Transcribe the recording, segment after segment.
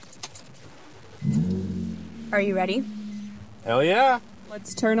Are you ready? Hell yeah.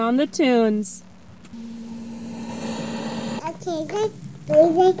 Let's turn on the tunes. Accusing,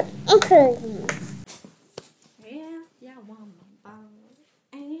 breathing, and cruising.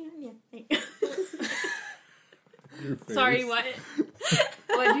 Sorry, what?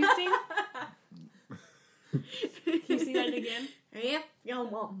 What did you sing? Can you sing that again? If you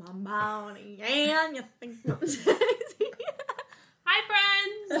want my body and you think I'm sexy.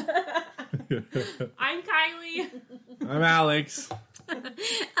 Hi, friends. I'm Kylie. I'm Alex.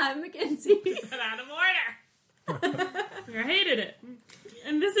 I'm Mackenzie. Get out of order. I hated it.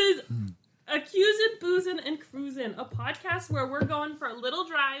 And this is Accusing, Boozing, and Cruising, a podcast where we're going for a little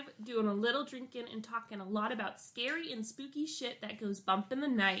drive, doing a little drinking, and talking a lot about scary and spooky shit that goes bump in the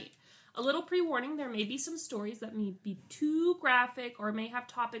night. A little pre-warning, there may be some stories that may be too graphic or may have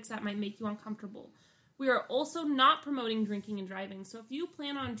topics that might make you uncomfortable. We are also not promoting drinking and driving, so if you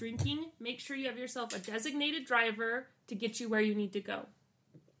plan on drinking, make sure you have yourself a designated driver to get you where you need to go.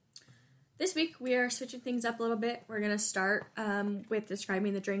 This week we are switching things up a little bit. We're going to start with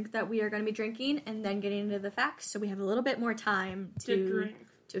describing the drink that we are going to be drinking and then getting into the facts, so we have a little bit more time to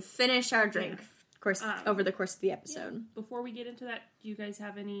finish our drink, of course, over the course of the episode. Yeah. Before we get into that, do you guys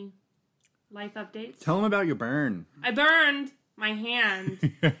have any life updates? Tell them about your burn. I burned my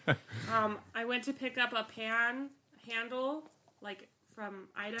hand. I went to pick up a pan handle, like from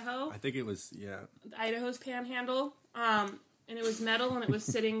Idaho. I think it was, yeah. Idaho's panhandle. And it was metal and it was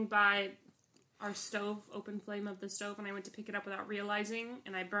sitting by our stove, open flame of the stove, and I went to pick it up without realizing,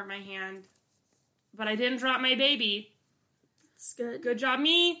 and I burnt my hand. But I didn't drop my baby. It's good. Good job,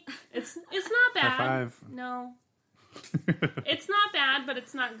 me. It's not bad. High five. No. It's not bad, but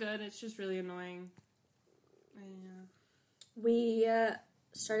it's not good. It's just really annoying. Yeah. We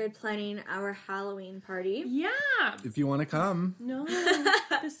started planning our Halloween party. Yeah. If you want to come. No.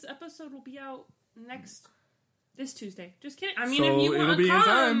 This episode will be out this Tuesday. Just kidding. I mean, So if you it'll want to be in come.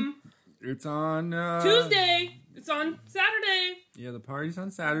 time. It's on... Tuesday. It's on Saturday. Yeah, the party's on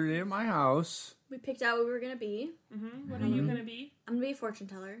Saturday at my house. We picked out what we were going to be. Mm-hmm. What are you going to be? I'm going to be a fortune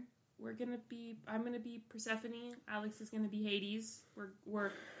teller. I'm going to be Persephone. Alex is going to be Hades.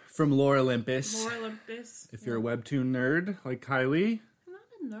 We're From Lore Olympus. Lore Olympus. If you're a webtoon nerd like Kylie,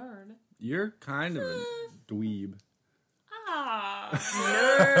 I'm not a nerd. you're kind of a dweeb. Ah.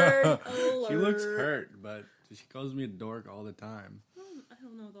 Nerd alert. She looks hurt, but she calls me a dork all the time. I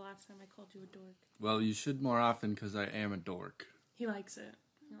don't know the last time I called you a dork. Well, you should more often because I am a dork. He likes it.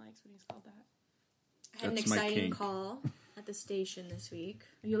 He likes when he's called that. I had an That's my exciting kink. call at the station this week.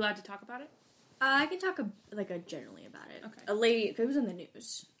 Are you allowed to talk about it? I can talk generally about it. Okay. A lady, it was in the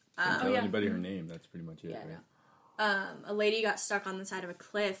news. Don't tell yeah. anybody her name. That's pretty much it. Yeah, right? no. A lady got stuck on the side of a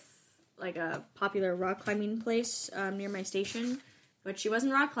cliff, like a popular rock climbing place near my station. But she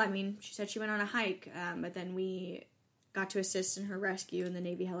wasn't rock climbing. She said she went on a hike. But then we got to assist in her rescue, and the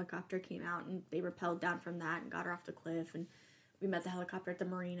Navy helicopter came out, and they rappelled down from that and got her off the cliff. And we met the helicopter at the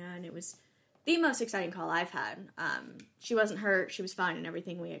marina, and it was the most exciting call I've had. She wasn't hurt. She was fine and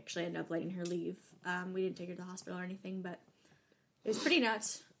everything. We actually ended up letting her leave. We didn't take her to the hospital or anything, but it was pretty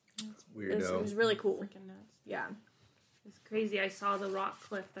nuts. Weirdo. It was really cool. Freaking nuts. Yeah. It's crazy. I saw the rock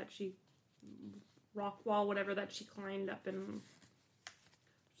wall, whatever, that she climbed up, and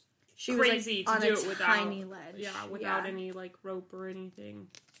She crazy was to on do a it without tiny ledge. Yeah, without any like rope or anything.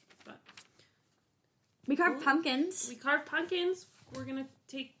 But We carved pumpkins. we carved pumpkins. We're gonna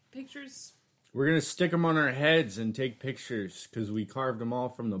take pictures. We're going to stick them on our heads and take pictures because we carved them all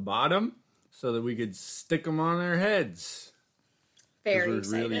from the bottom so that we could stick them on our heads. Very we're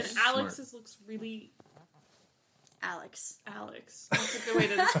excited. really And Alex's looks really Alex. That's a good way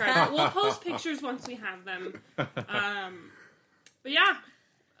to describe it. We'll post pictures once we have them. But yeah,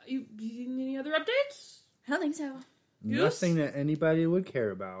 you any other updates? I don't think so. Nothing that anybody would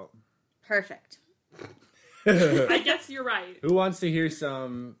care about. Perfect. I guess you're right. Who wants to hear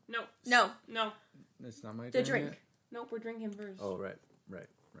some... No. It's not my The Mm-hmm. turn drink. yet? Nope, we're drinking first. Oh, right.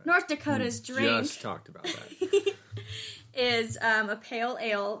 North Dakota's drink Just talked about that. is a pale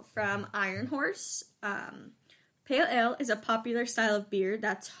ale from Iron Horse. Pale ale is a popular style of beer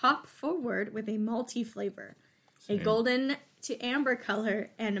that's hop forward with a malty flavor, a golden to amber color,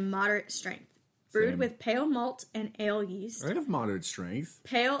 and a moderate strength. Brewed Same. with pale malt and ale yeast, I have moderate strength.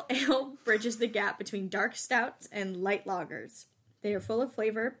 pale ale bridges the gap between dark stouts and light lagers. They are full of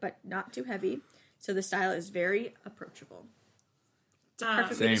flavor, but not too heavy, so the style is very approachable.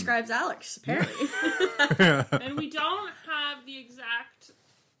 Perfectly Same. describes Alex, apparently. And we don't have the exact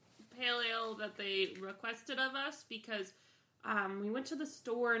pale ale that they requested of us because we went to the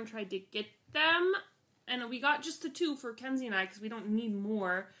store and tried to get them, and we got just the two for Kenzie and I because we don't need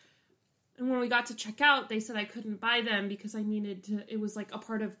more. And when we got to check out, they said I couldn't buy them because I needed to, it was like a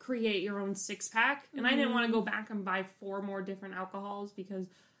part of create your own 6-pack. And I didn't want to go back and buy 4 more different alcohols because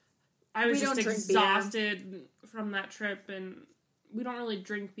I was just exhausted from that trip. And we don't really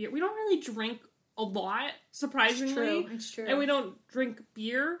drink beer. We don't really drink a lot, surprisingly. It's true. And we don't drink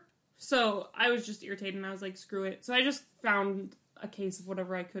beer. So I was just irritated and I was like, screw it. So I just found a case of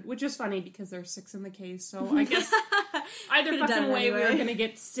whatever I could, which is funny because there's 6 in the case. So I guess either fucking way we were going to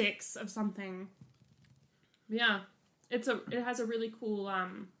get 6 of something. Yeah. It has a really cool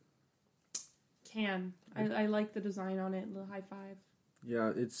can. I like the design on it, the high five.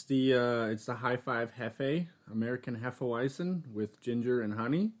 Yeah, it's the High Five Hefe, American Hefeweizen with ginger and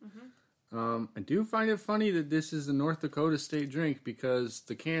honey. I do find it funny that this is a North Dakota state drink because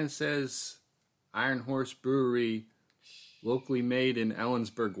the can says Iron Horse Brewery, locally made in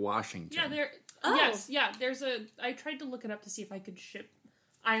Ellensburg, Washington. Yeah, there's I tried to look it up to see if I could ship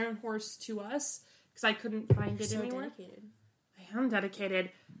Iron Horse to us because I couldn't find it anywhere. Dedicated. I am dedicated.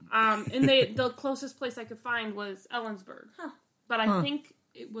 And the closest place I could find was Ellensburg. But I think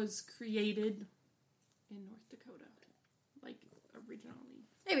it was created in North Dakota, like originally.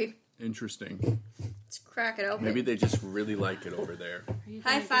 Maybe. Interesting. Let's crack it open. Maybe they just really like it over there.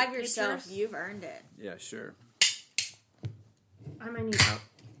 High five yourself. You've earned it. Yeah, sure. I might need help.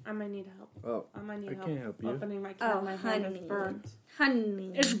 Oh, I might need I help. can't help you. Opening my can. My hand is honey. burnt.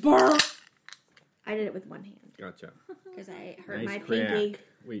 Honey. It's burnt! I did it with one hand Gotcha. because I hurt Nice my crack. pinky.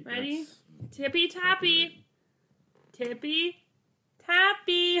 Wait, Ready? that's- Tippy tappy. Tippy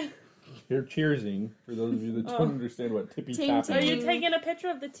tappy. You're cheersing, for those of you that don't understand what tippy tapping Are is. you taking a picture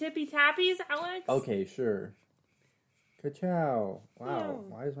of the tippy tappies, Alex? Okay, sure. Ka-chow. Wow, Ew.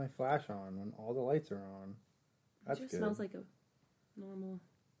 why is my flash on when all the lights are on? That's it just good. smells like a normal.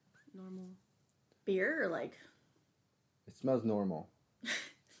 Beer or like? It smells normal.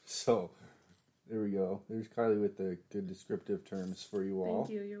 So, there we go. There's Kylie with the good descriptive terms for you all.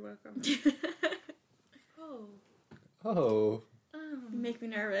 Thank you. You're welcome. Oh. Oh. You make me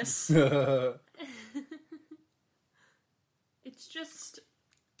nervous.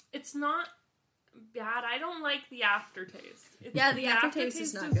 It's not bad. I don't like the aftertaste. Yeah, the aftertaste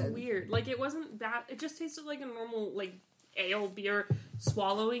is not good. Weird. Like, it wasn't bad. It just tasted like a normal, like, ale beer,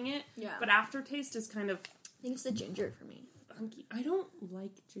 swallowing it. Yeah. But aftertaste is kind of I think it's the ginger for me. funky. I don't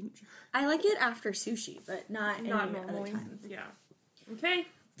like ginger. I like it after sushi, but not Not any other normally. time. Yeah. Okay.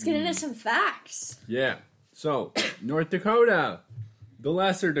 Let's get into some facts. Yeah. So, North Dakota. The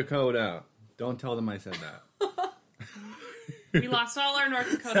Lesser Dakota. Don't tell them I said that. We lost all our North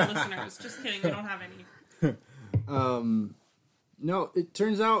Dakota listeners. Just kidding. We don't have any. No, it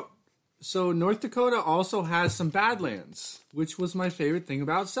turns out, so North Dakota also has some Badlands, which was my favorite thing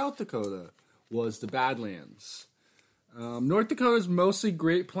about South Dakota, was the Badlands. North Dakota is mostly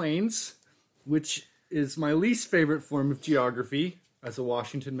Great Plains, which is my least favorite form of geography as a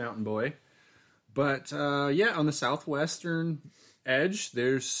Washington mountain boy. But, yeah, on the southwestern edge,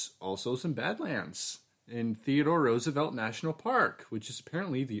 there's also some Badlands in Theodore Roosevelt National Park, which is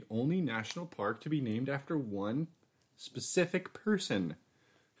apparently the only national park to be named after one specific person.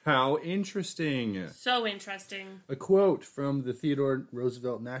 How interesting. So interesting. A quote from the Theodore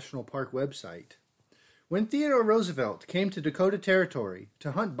Roosevelt National Park website. When Theodore Roosevelt came to Dakota Territory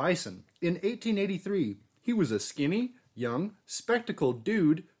to hunt bison in 1883, he was a skinny, young, spectacled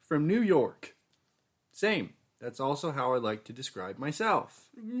dude from New York. Same. That's also how I like to describe myself.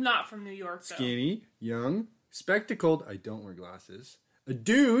 Not from New York, though. Skinny, young, spectacled. I don't wear glasses. A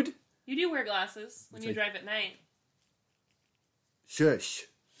dude. You do wear glasses when you drive at night. Shush.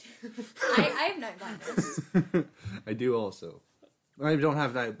 I have night blindness. I do also. I don't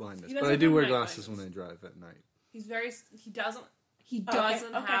have night blindness, He but doesn't I do have wear night glasses blindness. when I drive at night. He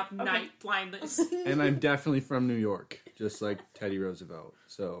doesn't have okay. night blindness. And I'm definitely from New York, just like Teddy Roosevelt.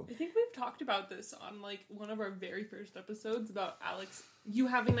 So I think we've talked about this on like one of our very first episodes about Alex, you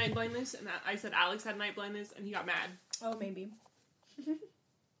having night blindness, and I said Alex had night blindness, and he got mad. Oh, maybe.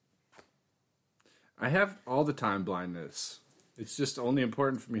 I have all the time blindness. It's just only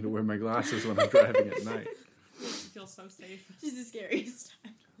important for me to wear my glasses when I'm driving at night. I feel so safe. This is the scariest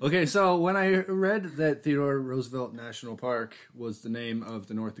time. Okay, so when I read that Theodore Roosevelt National Park was the name of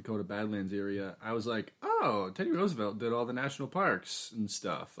the North Dakota Badlands area, I was like, oh, Teddy Roosevelt did all the national parks and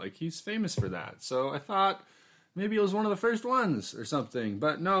stuff. Like, he's famous for that. So I thought maybe it was one of the first ones or something.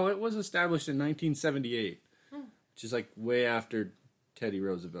 But no, it was established in 1978, which is like way after Teddy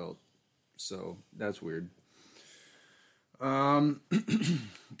Roosevelt. So that's weird.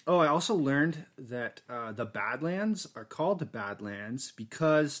 Oh, I also learned that the Badlands are called the Badlands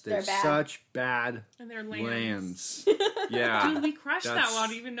because they're They're bad. such bad And they're lands. lands. Yeah. Dude, we crushed that That's-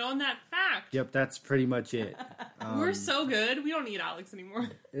 without even knowing that fact. fact. Yep, that's pretty much it. We're so good. We don't need Alex anymore.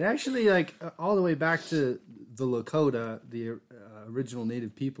 It actually, all the way back to the Lakota, the original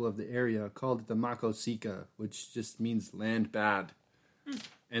native people of the area, called it the Makosika, which just means land bad.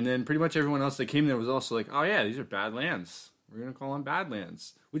 And then pretty much everyone else that came there was also like, oh yeah, these are bad lands. We're going to call them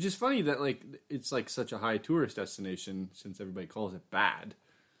Badlands. Which is funny that, it's, such a high tourist destination since everybody calls it bad.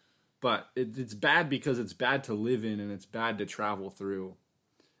 But it's bad because it's bad to live in and it's bad to travel through.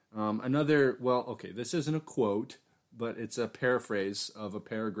 This isn't a quote, but it's a paraphrase of a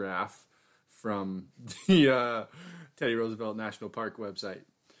paragraph from the Teddy Roosevelt National Park website.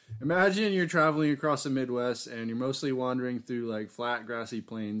 Imagine you're traveling across the Midwest and you're mostly wandering through flat grassy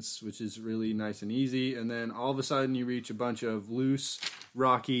plains, which is really nice and easy. And then all of a sudden you reach a bunch of loose,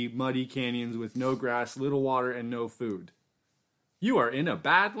 rocky, muddy canyons with no grass, little water, and no food. You are in a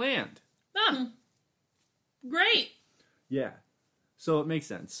bad land. Ah, great. Yeah. So it makes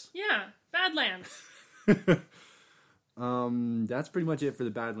sense. Yeah, Badlands. That's pretty much it for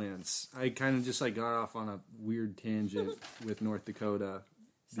the Badlands. I kind of just got off on a weird tangent with North Dakota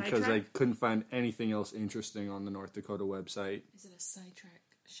because I couldn't find anything else interesting on the North Dakota website. Is it a sidetrack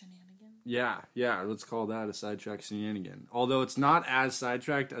shenanigan? Yeah, let's call that a sidetrack shenanigan. Although it's not as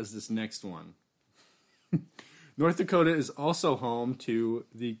sidetracked as this next one. North Dakota is also home to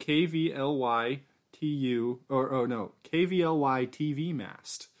the KVLY TV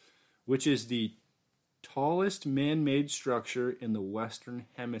mast, which is the tallest man-made structure in the Western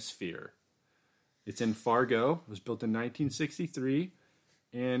Hemisphere. It's in Fargo. It was built in 1963,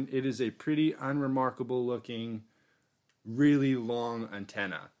 and it is a pretty unremarkable looking, really long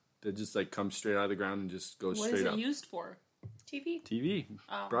antenna that just comes straight out of the ground and just goes What straight is up. it used for? TV.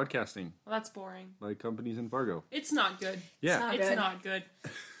 Oh. Broadcasting, Well, that's boring. like companies in Fargo. It's not good. Yeah. It's not good.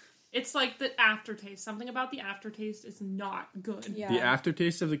 It's like the aftertaste. Something about the aftertaste is not good. Yeah. The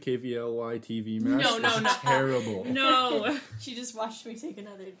aftertaste of the KVLY TV mast No, is no. terrible. No. She just watched me take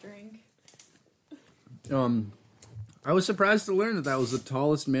another drink. I was surprised to learn that was the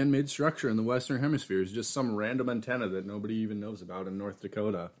tallest man-made structure in the Western Hemisphere. It's just some random antenna that nobody even knows about in North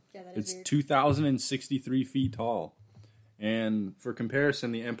Dakota. Yeah, that is It's weird. 2,063 feet tall. And for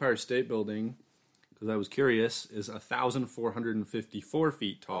comparison, the Empire State Building, because I was curious, is 1,454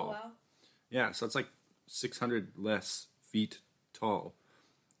 feet tall. Oh, wow. Yeah, so it's 600 less feet tall.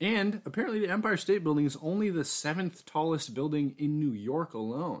 And apparently the Empire State Building is only the 7th tallest building in New York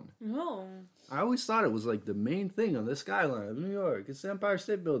alone. No. I always thought it was the main thing on the skyline of New York. It's the Empire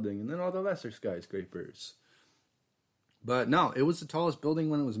State Building and then all the lesser skyscrapers. But no, it was the tallest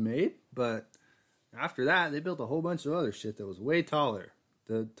building when it was made, but after that, they built a whole bunch of other shit that was way taller.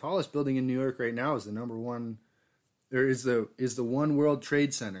 The tallest building in New York right now is the One World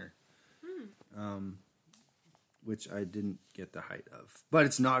Trade Center. Which I didn't get the height of. But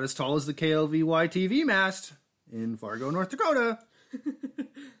it's not as tall as the KLVY TV mast in Fargo, North Dakota.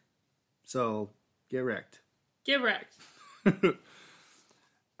 So, get wrecked. Get wrecked.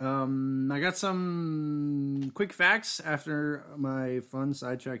 I got some quick facts after my fun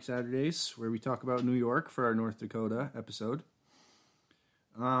Sidetrack Saturdays, where we talk about New York for our North Dakota episode.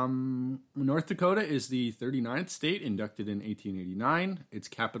 North Dakota is the 39th state inducted in 1889. Its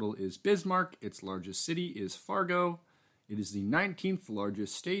capital is Bismarck. Its largest city is Fargo. It is the 19th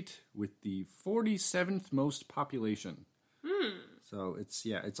largest state with the 47th most population. So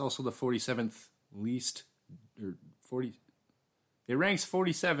it's also the 47th least, or 40. It ranks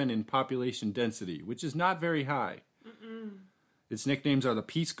 47 in population density, which is not very high. Its nicknames are the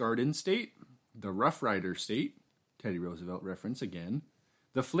Peace Garden State, the Rough Rider State, Teddy Roosevelt reference again,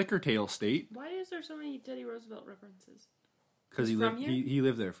 the Flickertail State. Why is there so many Teddy Roosevelt references? Because he from lived, here? he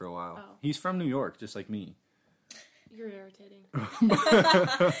lived there for a while. Oh. He's from New York, just like me. You're irritating.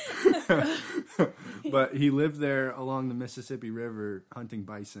 But he lived there along the Mississippi River hunting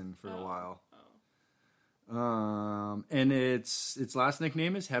bison for a while. And its last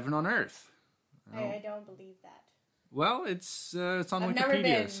nickname is Heaven on Earth. I don't believe that. Well, it's on I've Wikipedia, never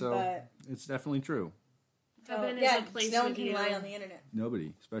been, so but... it's definitely true. Heaven is yeah, a place no one with can you. lie on the internet.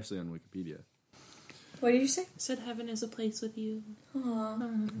 Nobody, especially on Wikipedia. What did you say? Said heaven is a place with you.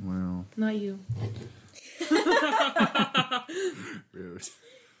 Aww. Well, Not you. rude.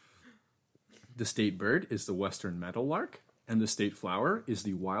 The state bird is the western meadowlark, and the state flower is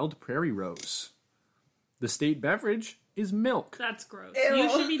the wild prairie rose. The state beverage is milk. That's gross. Ew. You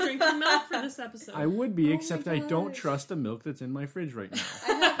should be drinking milk for this episode. I would be, Oh my except I don't gosh. trust the milk that's in my fridge right now.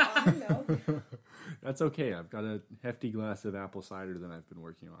 I have almond milk. That's okay. I've got a hefty glass of apple cider that I've been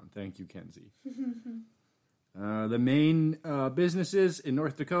working on. Thank you, Kenzie. The main businesses in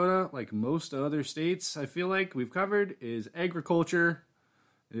North Dakota, like most other states, I feel like we've covered, is agriculture,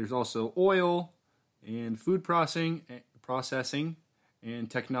 There's also oil and food processing and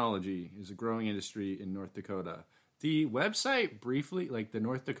technology is a growing industry in North Dakota. The website briefly, like the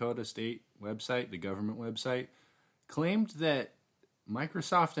North Dakota state website, the government website, claimed that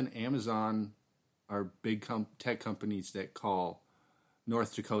Microsoft and Amazon are big tech companies that call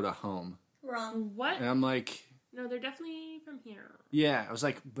North Dakota home. Wrong. What? And I'm like, No, they're definitely from here. yeah, I was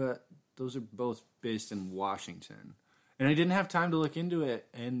like, but those are both based in Washington. And I didn't have time to look into it.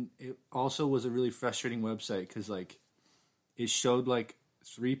 And it also was a really frustrating website because, like, it showed, like,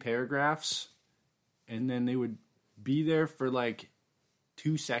 3 paragraphs. And then they would be there for, like,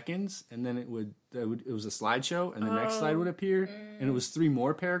 2 seconds. And then it was a slideshow. And the next slide would appear. And it was 3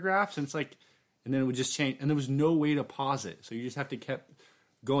 more paragraphs. And it's like, and then it would just change. And there was no way to pause it. So you just have to keep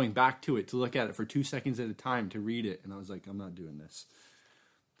going back to it to look at it for 2 seconds at a time to read it. And I was like, I'm not doing this.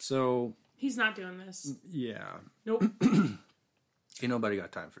 So... He's not doing this. yeah. Nope. Ain't nobody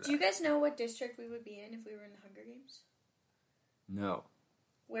got time for that. Do you guys know what district we would be in if we were in the Hunger Games? No.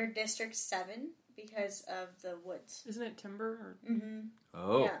 We're District 7 because of the woods. Isn't it timber? Or... Mm-hmm.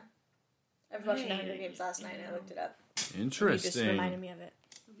 Oh, Yeah. I was watching the Hunger Hey. Games last night and I looked it up. You interesting. just reminded me of it.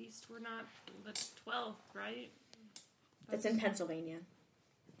 At least we're not the 12th, right? It's in Pennsylvania.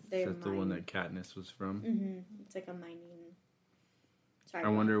 They're Is that the one that Katniss was from? Mm-hmm. It's like a mining... Sorry. I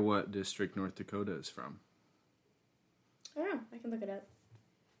wonder what district North Dakota is from. I don't know. I can look it up.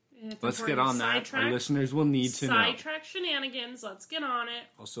 It's Let's get important. on that. Our Sidetrack- listeners will need to know. Sidetrack shenanigans. Let's get on it.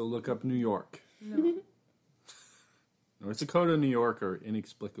 Also, look up New York. No. North Dakota and New York are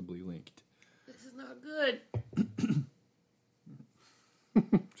inexplicably linked. This is not good.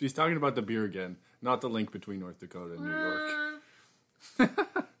 She's talking about the beer again, not the link between North Dakota and New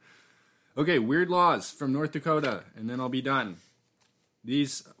York. Okay, weird laws from North Dakota, and then I'll be done.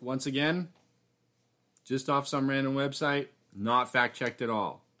 These, once again, just off some random website, not fact-checked at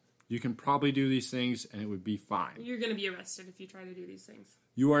all. You can probably do these things, and it would be fine. You're going to be arrested if you try to do these things.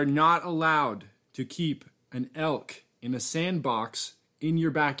 You are not allowed to keep an elk in a sandbox in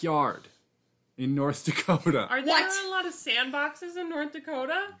your backyard in North Dakota. Are there What? a lot of sandboxes in North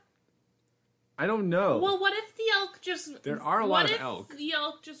Dakota? I don't know. Well, what if the elk just... There are a lot of What elk. if the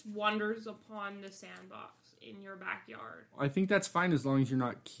elk just wanders upon the sandbox in your backyard? I think that's fine as long as you're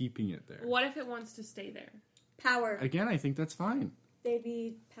not keeping it there. What if it wants to stay there? Power. Again, I think that's fine. They'd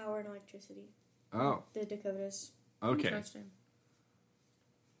be power and electricity. Oh, The Dakotas. okay. Interesting.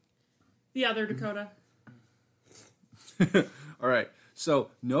 The other Dakota. All right. So,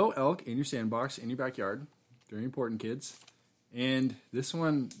 no elk in your sandbox in your backyard. Very important, kids. And this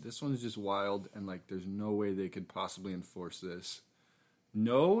one's just wild, and like, there's no way they could possibly enforce this.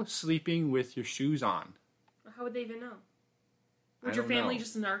 No sleeping with your shoes on. How would they even know? I Would your don't family know.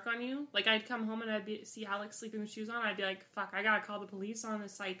 just narc on you? Like, I'd come home and I'd see Alex sleeping with shoes on. I'd be like, fuck, I gotta call the police on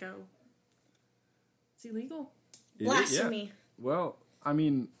this psycho. It's illegal. It is- Blasphemy. yeah. Well, I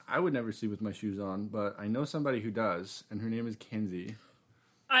mean, I would never sleep with my shoes on, but I know somebody who does, and her name is Kenzie.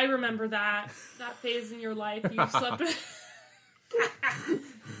 I remember that phase in your life. You slept with...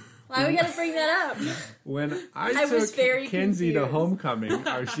 Why we gotta bring that up? When I I took was very Kenzie to confused. homecoming,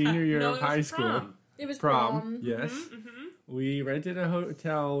 our senior year No, of it was high school, prom. It was prom, yes, we rented a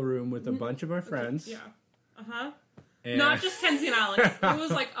hotel room with a bunch of our friends. Yeah. Uh-huh. And, Not just Kenzie and Alex. It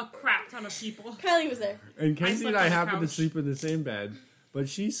was like a crap ton of people. Kylie was there. and Kenzie and slept I on the happened to couch. sleep in the same bed, but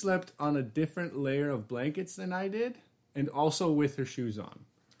she slept on a different layer of blankets than I did, and also with her shoes on.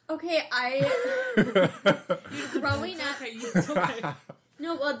 Okay, growing up. Okay, it's okay.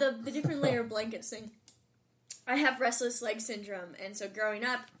 No, well, the different layer of blankets thing. I have restless leg syndrome, and so growing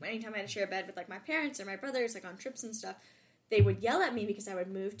up, anytime I had to share a bed with like my parents or my brothers, like on trips and stuff, they would yell at me because I would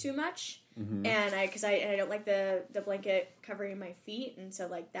move too much, and I don't like the blanket covering my feet, and so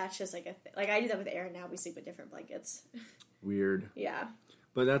like that's just like like I do that with Aaron now. We sleep with different blankets. Weird, Yeah,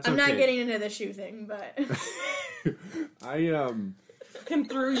 but that's I'm okay. not getting into the shoe thing, but And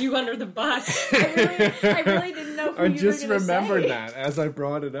threw you under the bus. I really didn't know. Who I you just were gonna remembered say. that as I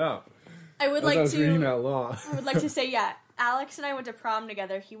brought it up. I would As like I was reading to. that law. I would like to say, yeah, Alex and I went to prom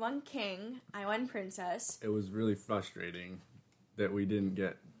together. He won king. I won princess. It was really frustrating that we didn't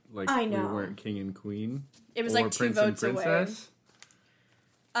get, like, I we know. weren't king and queen. It was or like 2 prince votes and away. princess.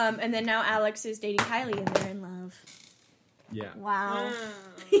 And then now Alex is dating Kylie and they're in love. Yeah, Wow.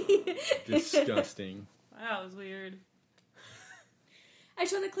 disgusting. That was weird. I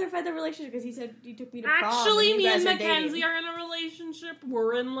just want to clarify the relationship because he said he took me to prom. Actually, you me guys and are Mackenzie dating. are in a relationship.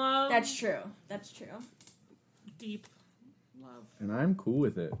 We're in love. That's true. That's true. Deep love. And I'm cool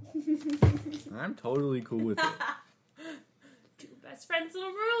with it. I'm totally cool with it. 2 best friends in a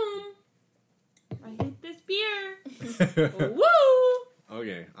room. I hate this beer. Woo!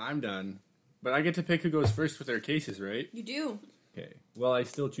 Okay, I'm done. But I get to pick who goes first with their cases, right? You do. Okay. Well, I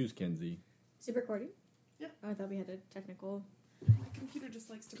still choose Kenzie. Is it recording? Yeah. Oh, I thought we had a technical. My computer just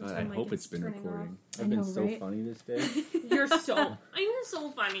likes to God, pretend I like hope it's been turning recording. I I've been know, so right? funny this day. off. You're so. I'm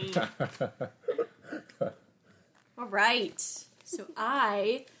so funny. All right. So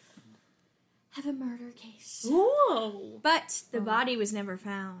I have a murder case, Whoa. but the body was never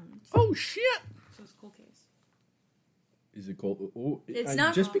found. Oh, shit! So it's a cool case. Is it cold? Oh, It's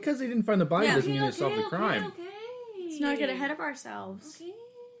not just cold. because they didn't find the body Yeah. doesn't mean they solved the crime. Okay. Let's not get ahead of ourselves. Okay.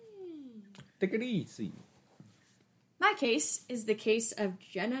 Take it easy. My case is the case of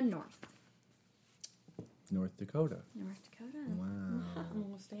Jenna North. North Dakota. North Dakota. Wow.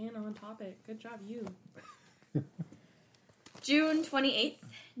 Oh, staying on topic. Good job, you. June 28th,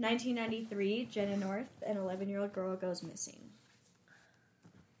 1993, Jenna North, an 11-year-old girl, goes missing.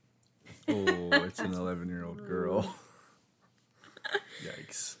 Oh, it's an 11-year-old girl.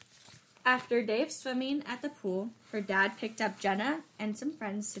 Yikes. After Dave swimming at the pool, her dad picked up Jenna and some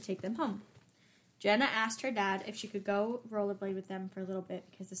friends to take them home. Jenna asked her dad if she could go rollerblade with them for a little bit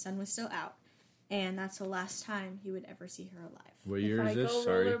because the sun was still out, and that's the last time he would ever see her alive. What year If I is this? go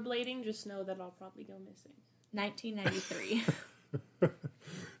Sorry. rollerblading, just know that I'll probably go missing. 1993.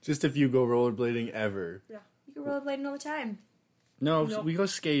 Just if you go rollerblading ever. You go rollerblading all the time. No, Nope. we go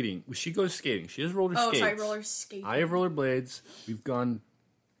skating. She goes skating. She has roller Oh, skates. sorry, roller skating. I have rollerblades. We've gone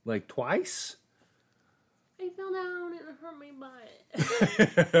like twice. I fell down and it hurt my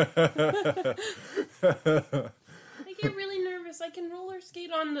butt. I get really nervous. I can roller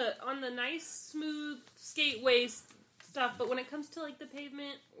skate on the nice, smooth skateway stuff, but when it comes to like the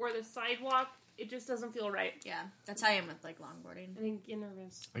pavement or the sidewalk, it just doesn't feel right. Yeah, that's how I am with like longboarding. I think get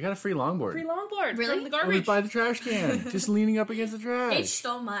nervous. I got a free longboard. Free longboard Really? from the I was garbage. by the trash can, just leaning up against the trash. Gage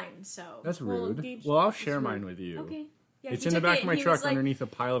stole mine, so That's Well, rude. Gage- Well, I'll it's share rude. mine with you. okay. Yeah, It's he in the took back it of my and he truck was like- underneath a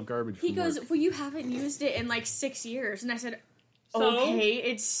pile of garbage. He from goes, work. "Well, you haven't used it in like 6 years," and I said, So? "Okay,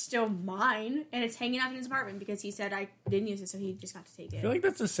 it's still mine, and it's hanging out in his apartment because he said I didn't use it, so he just got to take I it." feel like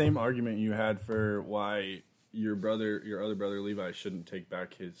that's the same argument you had for why your other brother Levi, shouldn't take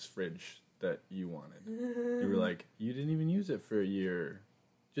back his fridge that you wanted. You were like, you didn't even use it for a year.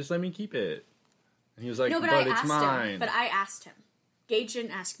 Just let me keep it. And he was like, No, but I it's asked mine. him. But I asked him. Gage didn't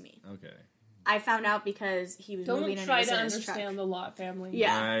ask me. Okay. I found out because he was Don't moving and it try was to in his understand truck. the Lot family.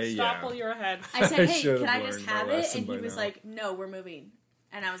 Yeah. Stop yeah. while you're ahead. I said, I "Hey, should've can I just learned my have it?" lesson And he by was now. like, "No, we're moving."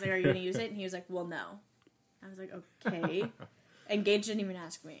 And I was like, "Are you going to use it?" And he was like, "Well, no." I was like, "Okay." And Gage didn't even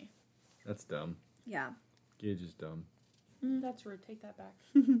ask me. That's dumb. Yeah. Gage is dumb. That's rude. Take that back.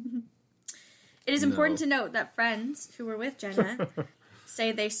 It is important No. to note that friends who were with Jenna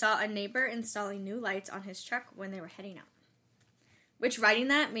say they saw a neighbor installing new lights on his truck when they were heading out. Which, writing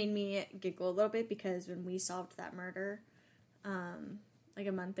that made me giggle a little bit because when we solved that murder, like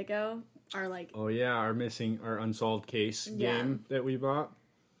a month ago, Oh yeah, our unsolved case Yeah. game that we bought.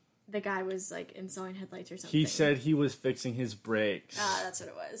 the guy was like installing headlights or something. He said he was fixing his brakes. That's what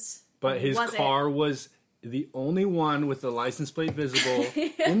it was. But It his wasn't. car was the only one with the license plate visible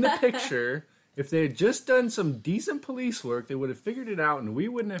in the picture. If they had just done some decent police work, they would have figured it out and we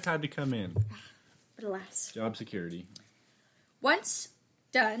wouldn't have had to come in. But alas. Job security. Once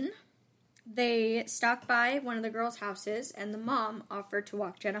done, they stopped by one of the girls' houses and the mom offered to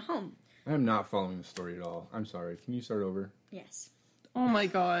walk Jenna home. I'm not following the story at all. I'm sorry. Can you start over? Yes. Oh my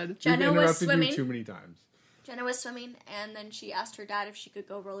god. Jenna We've was interrupted swimming. you too many times. Jenna was swimming, and then she asked her dad if she could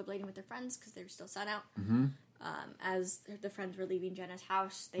go rollerblading with her friends because they were still sun out. Mm-hmm. As the friends were leaving Jenna's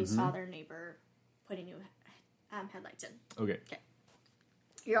house, they saw their neighbor putting new headlights in. Okay,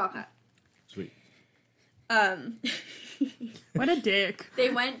 You're all caught. sweet. What a dick. They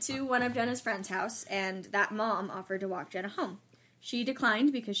went to one of Jenna's friend's house, and that mom offered to walk Jenna home. She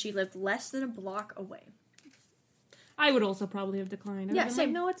declined because she lived less than a block away. I would also probably have declined. I would Yeah, have been same.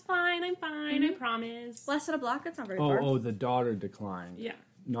 like, no, it's fine. I'm fine. I promise. Less than a block? That's not very far. Oh, the daughter declined. Yeah.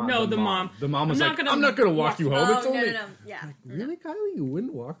 Not No, the mom. The mom was I'm like, not gonna I'm not going to walk walk you you home. Oh, It's only... no. Yeah. Really, Kylie? You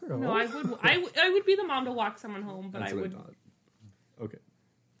wouldn't walk her home? No, I would. I would be the mom to walk someone home, but That's I what would. I thought. Okay.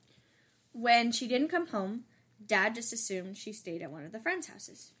 When she didn't come home, Dad just assumed she stayed at one of the friends'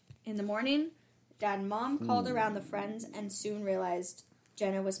 houses. In the morning, Dad and Mom called around the friends and soon realized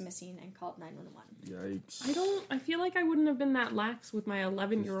Jenna was missing and called 911. Yikes. I feel like I wouldn't have been that lax with my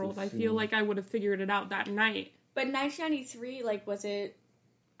 11-year-old. I feel like I would have figured it out that night. But 1993, like, was it...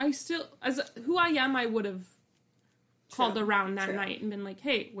 I still, as who I am, I would have called True. around that True. night and been like,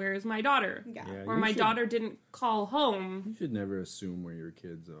 hey, where is my daughter? Yeah. Yeah, Or you my should- daughter didn't call home. You should never assume where your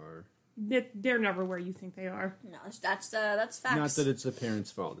kids are. They're never where you think they are. No, that's facts. Not that it's the parents'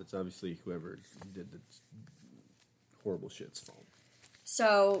 fault. It's obviously whoever did the horrible shit's fault.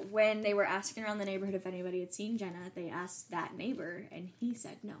 So when they were asking around the neighborhood if anybody had seen Jenna, they asked that neighbor, and he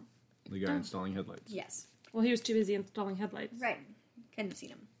said no. The guy installing headlights. Yes. Well, he was too busy installing headlights. Right. Couldn't have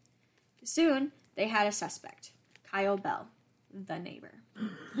seen him. Soon, they had a suspect. Kyle Bell, the neighbor.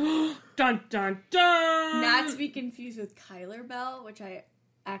 Dun, dun, dun! Not to be confused with Kyler Bell, which I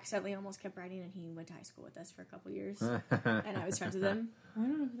accidentally almost kept writing, and he went to high school with us for a couple years. And I was friends with him. I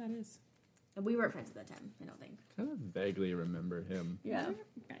don't know who that is. And we weren't friends at that time, I don't think. Kind of vaguely remember him. Yeah.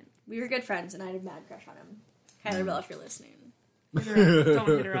 Okay. We were good friends, and I had a mad crush on him. Kyler Bell, if you're listening. Hit her up.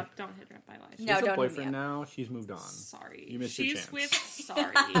 Don't hit her up. Don't hit her up, Eilish. No, She's a don't hit me boyfriend up. now. She's moved on. Sorry. You missed your She's chance. with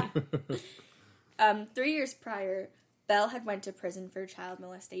sorry. 3 years prior, Bell had went to prison for child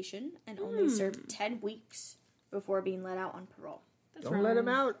molestation and only served 10 weeks before being let out on parole. That's Don't let him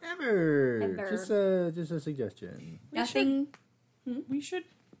out ever. Ever. Just a suggestion. Nothing. We should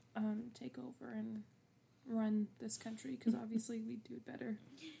take over and run this country because obviously we do it better.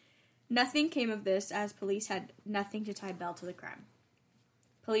 Nothing came of this, as police had nothing to tie Bell to the crime.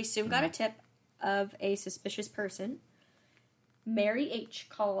 Police soon got a tip of a suspicious person. Mary H.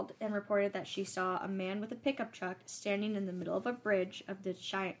 called and reported that she saw a man with a pickup truck standing in the middle of a bridge of the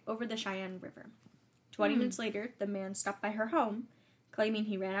over the Cheyenne River. 20 minutes later, the man stopped by her home, claiming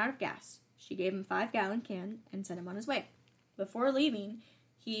he ran out of gas. She gave him a 5-gallon can and sent him on his way. Before leaving,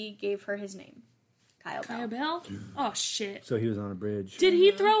 he gave her his name, Kyle Kyle Bell. Bell? Oh, shit. So he was on a bridge. Did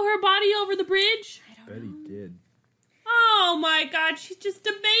he throw her body over the bridge? Bet he did. Oh my god, she's just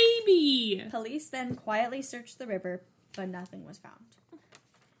a baby. Police then quietly searched the river, but nothing was found.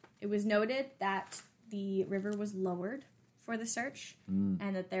 It was noted that the river was lowered for the search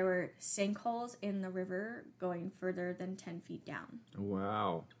and that there were sinkholes in the river going further than 10 feet down.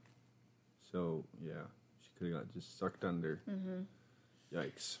 Wow. So, yeah. She could have got just sucked under.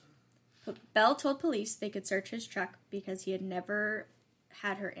 Yikes. Bell told police they could search his truck because he had never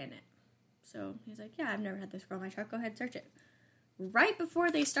had her in it. So he's like, yeah, I've never had this girl in my truck. Go ahead, search it. Right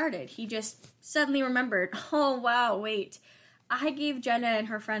before they started, he just suddenly remembered, oh, wow, wait. I gave Jenna and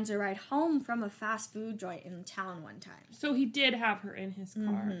her friends a ride home from a fast food joint in town one time. So he did have her in his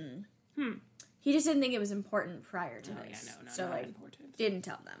car. He just didn't think it was important prior to Oh, this. yeah, no, so, not like, important. didn't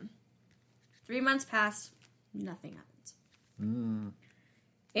tell them. 3 months pass, nothing happens.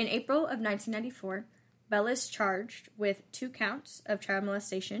 In April of 1994, Bell is charged with 2 counts of child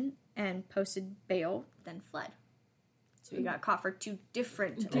molestation and posted bail, then fled. So he got caught for 2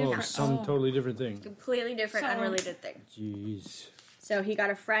 different Oh, counts. some totally different thing. Completely different, So- unrelated things. Jeez. So he got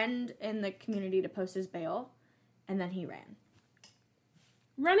a friend in the community to post his bail, and then he ran.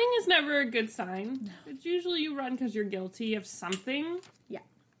 Running is never a good sign. It's usually you run because you're guilty of something.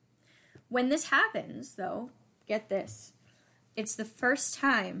 When this happens, though, get this. It's the first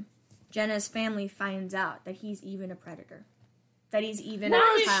time Jenna's family finds out that he's even a predator. That he's even Well,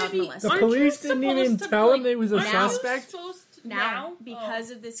 a it child should be- molester. The Aren't you police didn't even supposed to, tell him like, they was a aren't you suspect? supposed to- Now, Oh.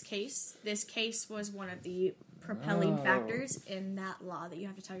 because of this case was one of the propelling factors in that law that you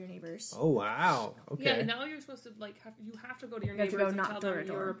have to tell your neighbors. Oh, wow. Okay. Yeah, now you're supposed to you have to go to your You have to neighbors go and knock tell door them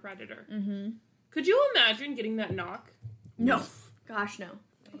to you're door. a predator. Mm-hmm. Could you imagine getting that knock? No. Gosh, no.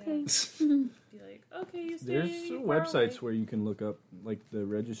 Okay. Be like, okay, you stay. There's far websites away. where you can look up, like the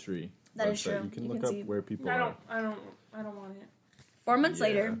registry. That is website. true. You can You look can up see- where people I are. don't want it. 4 months Yeah.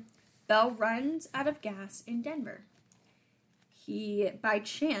 later, Bell runs out of gas in Denver. By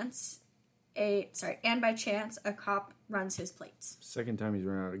chance, a cop runs his plates. Second time he's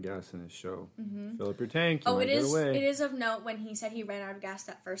run out of gas in his show. Fill up your tank. You Oh, might it get is. away. It is of note when he said he ran out of gas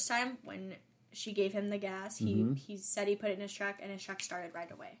that first time. When she gave him the gas, he said he put it in his truck, and his truck started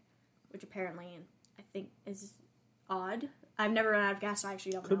right away, which apparently I think is odd. I've never run out of gas, so I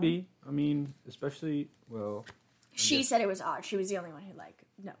actually don't know. Could be. I mean, especially, well, She said it was odd. She was the only one who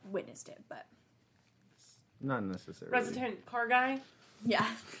witnessed it, but not necessarily. Resident car guy. yeah.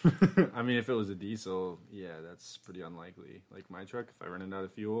 I mean, if it was a diesel, yeah, that's pretty unlikely. Like my truck, if I run it out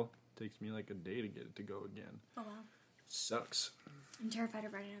of fuel, it takes me like a day to get it to go again. Oh wow. Sucks. I'm terrified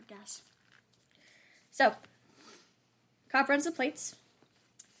of running out of gas. So, cop runs the plates,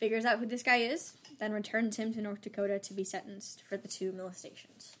 figures out who this guy is, then returns him to North Dakota to be sentenced for the 2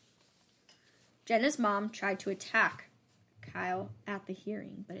 molestations. Jenna's mom tried to attack Kyle at the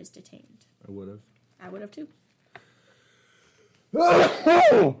hearing, but is detained. I would have. I would have too.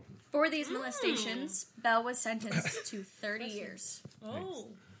 For these molestations, Bell was sentenced to 30 years. Oh.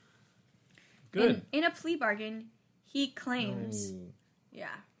 Good. In a plea bargain, he claims,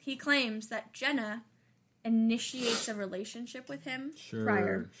 he claims that Jenna initiates a relationship with him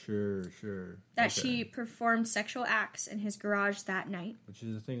prior. Sure. That she performed sexual acts in his garage that night. Which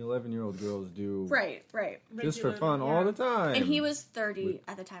is a thing 11-year-old girls do. Right. Just for Regularly, fun all the time. And he was 30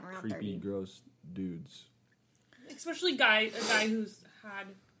 at the time, around Creepy, 30. gross dudes. Especially a guy who's had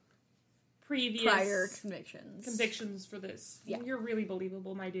previous Prior convictions for this. Yeah. You're really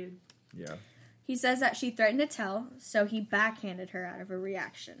believable, my dude. Yeah. He says that she threatened to tell, so he backhanded her out of a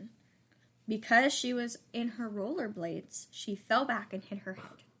reaction. Because she was in her rollerblades, she fell back and hit her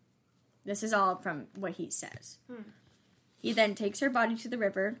head. This is all from what he says. He then takes her body to the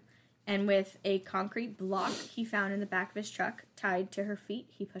river, and with a concrete block he found in the back of his truck tied to her feet,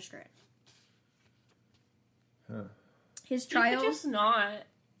 he pushed her in. Huh. His trial... You could just not.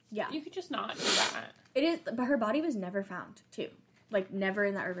 Yeah. You could just not do that. It is, but her body was never found, too. Like, never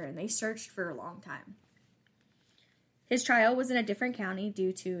in that river, and they searched for a long time. His trial was in a different county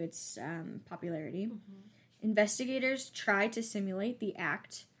due to its popularity. Investigators tried to simulate the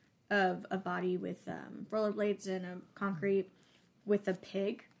act of a body with rollerblades and a concrete with a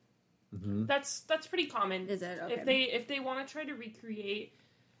pig. That's pretty common. Is it? Okay. If they want to try to recreate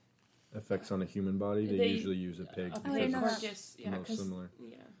Effects on a human body, they usually use a pig. a I didn't know that. carcass, It's the most similar.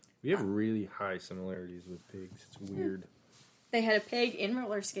 Yeah. We have really high similarities with pigs. It's weird. They had a pig in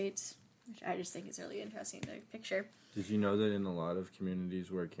roller skates, which I just think is really interesting to picture. Did you know that in a lot of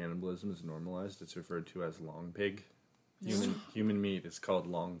communities where cannibalism is normalized, it's referred to as long pig? Human meat is called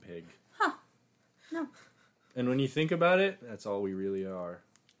long pig. Huh. No. And when you think about it, that's all we really are.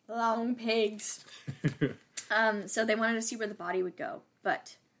 Long pigs. So they wanted to see where the body would go,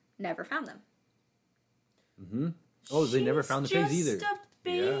 but never found them. Oh, they never found the pigs either. Just a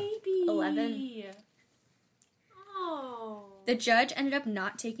baby. 11. Oh. The judge ended up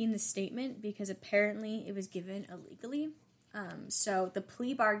not taking the statement because apparently it was given illegally. So the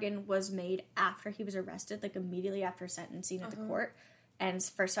plea bargain was made after he was arrested, like immediately after sentencing at the court. And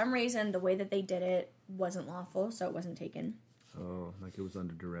for some reason, the way that they did it wasn't lawful, so it wasn't taken. Oh, like it was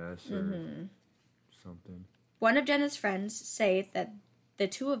under duress or something. One of Jenna's friends say that the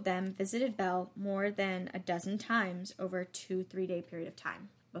two of them visited Belle more than a dozen times over a 2-3 day period of time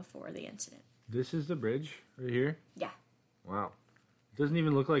before the incident. This is the bridge right here? Yeah. Wow. It doesn't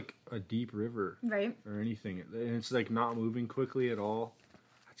even look like a deep river Right? or anything. And it's like not moving quickly at all.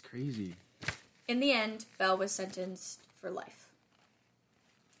 That's crazy. In the end, Belle was sentenced for life.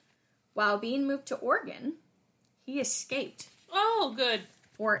 While being moved to Oregon, he escaped Oh, good.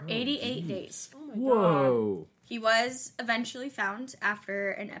 for 88 days. Oh my god. Whoa. He was eventually found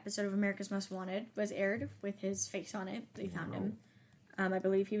after an episode of America's Most Wanted was aired with his face on it. They found him. I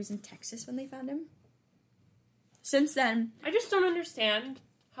believe he was in Texas when they found him. Since then... I just don't understand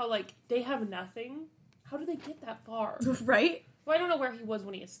how, like, they have nothing. How do they get that far? Right? Well, I don't know where he was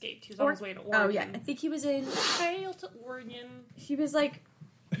when he escaped. He was on his way to Oregon. Oh, yeah. I think he was in... Trail to Oregon. He was, like,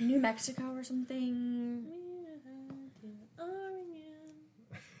 New Mexico or something.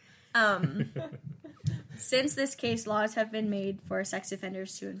 Since this case, laws have been made for sex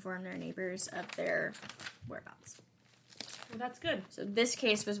offenders to inform their neighbors of their whereabouts. Well, that's good. So this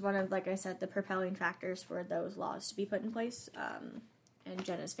case was one of, like I said, the propelling factors for those laws to be put in place. And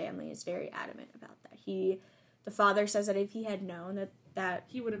Jenna's family is very adamant about that. The father says that if he had known that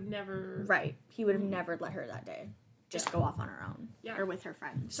He would have never... right, he would have never let her that day just go off on her own or with her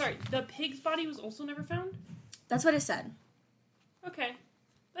friends. Sorry, the pig's body was also never found? That's what it said. Okay.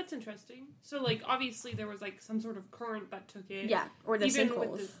 That's interesting. So, like, obviously there was, like, some sort of current that took it. Yeah, or the Even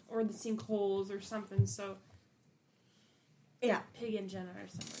sinkholes. with or the sinkholes or something, so... Yeah. Pig and Jenna are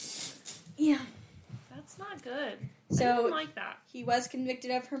somewhere. Yeah. That's not good. So- I didn't like that. He was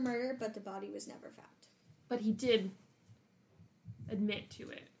convicted of her murder, but the body was never found. But he did admit to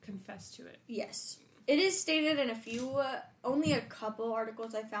it, confess to it. Yes. It is stated in only a couple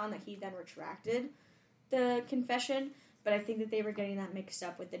articles I found that he then retracted the confession, but I think that they were getting that mixed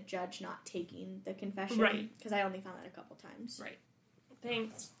up with the judge not taking the confession. Right. Because I only found that a couple times. Right.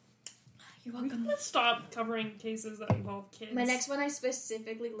 Thanks. You're We welcome. can stop covering cases that involve kids. My next one I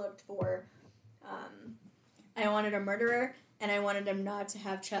specifically looked for, I wanted a murderer, and I wanted him not to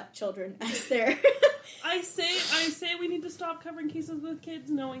have children as their... I say we need to stop covering cases with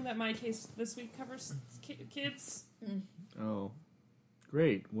kids, knowing that my case this week covers kids. Oh.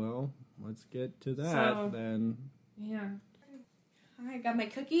 Great. Well, let's get to that So- then. Yeah. Alright, got my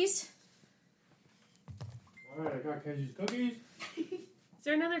cookies. Alright, I got Kenzie's cookies. Is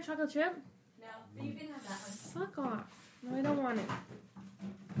there another chocolate chip? No, but you can have that one. Fuck off. No, I don't want it.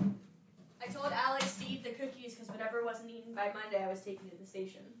 I told Alex to eat the cookies because whatever wasn't eaten by Monday, I was taking to the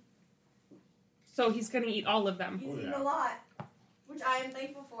station. So he's gonna eat all of them. He's eaten a lot, which I am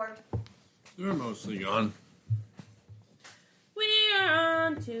thankful for. They're mostly gone. We are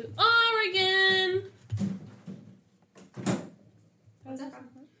on to Oregon. What's that from?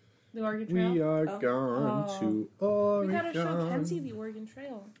 The Oregon Trail. We are Oh. gone to Oregon. We gotta show Kenzie the Oregon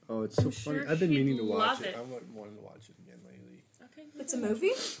Trail. Oh, it's so I'm funny. sure I've been she'd meaning to watch love it. it. I wanted to watch it again lately. Okay. It's a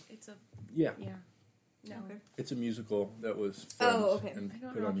movie? It's a Yeah. No. Okay. It's a musical that was filmed Oh, okay. and I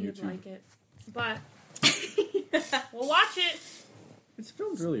don't put know on if you'd YouTube. like it, but we'll watch it. It's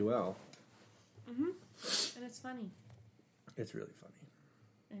filmed really well. And it's funny. It's really funny.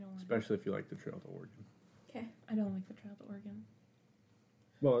 I don't want it. Especially if you like the Trail to Oregon. Okay. I don't like the Trail to Oregon.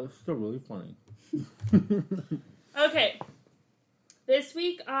 Well, it's still really funny. Okay. This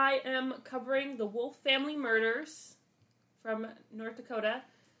week I am covering the Wolf family murders from North Dakota.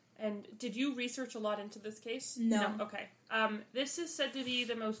 And did you research a lot into this case? No. Okay. This is said to be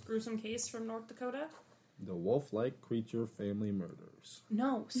the most gruesome case from North Dakota. The wolf-like creature family murders.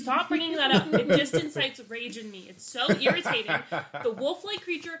 No, stop bringing that up. It just incites rage in me. It's so irritating. The wolf-like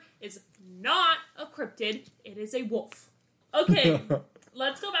creature is not a cryptid. It is a wolf. Okay,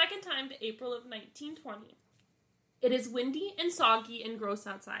 let's go back in time to April of 1920. It is windy and soggy and gross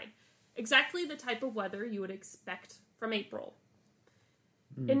outside. Exactly the type of weather you would expect from April.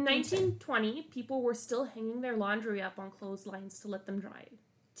 In 1920, people were still hanging their laundry up on clotheslines to let them dry.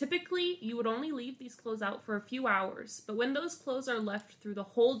 Typically, you would only leave these clothes out for a few hours, but when those clothes are left through the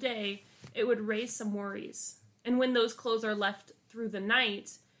whole day, it would raise some worries. And when those clothes are left through the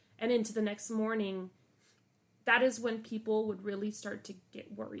night and into the next morning, that is when people would really start to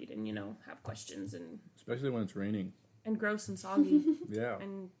get worried and, have questions and Especially when it's raining. gross and soggy Yeah.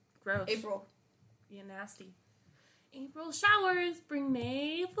 and gross. April. Yeah, nasty. April showers bring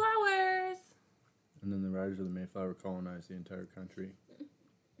May flowers. And then the riders of the Mayflower colonized the entire country.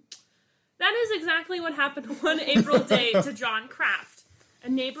 That is exactly what happened one April day to John Kraft, a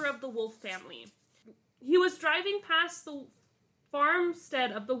neighbor of the Wolf family. He was driving past the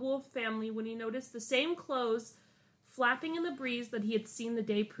farmstead of the Wolf family when he noticed the same clothes flapping in the breeze that he had seen the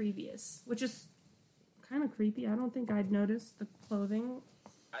day previous, which is kind of creepy. I don't think I'd noticed the clothing.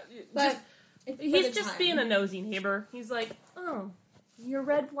 But He's just being a nosy neighbor. He's like, oh, your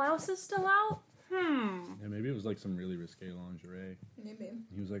red blouse is still out? Yeah, maybe it was like some really risque lingerie. Maybe.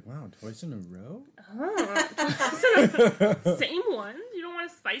 He was like, wow, twice in a row? Oh. Same ones. You don't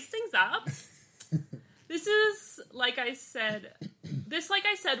want to spice things up? This, like I said,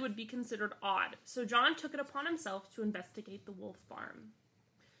 would be considered odd. So John took it upon himself to investigate the wolf farm.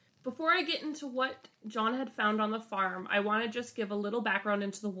 Before I get into what John had found on the farm, I want to just give a little background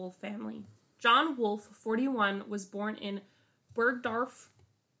into the Wolf family. John Wolf, 41, was born in Bergdorf,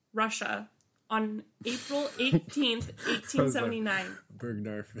 Russia, on April 18th, 1879.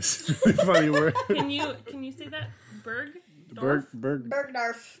 Bergdorf is a really funny word. Can you say that? Bergdorf?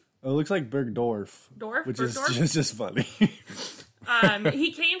 Bergdorf. Oh, it looks like Bergdorf. Dorf? Which Bergdorf? is just funny.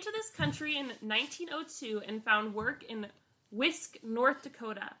 He came to this country in 1902 and found work in Whisk, North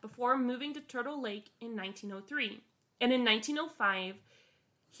Dakota, before moving to Turtle Lake in 1903. And in 1905,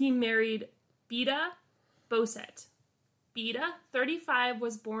 he married Beda Boset. Beda, 35,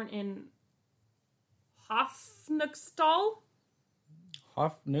 was born in Hofnungstal.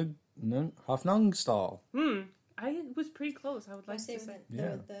 Hofnungstal. I was pretty close. I would like to say.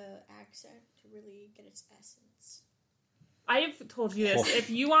 Yeah. The accent to really get its essence. I've told you this. If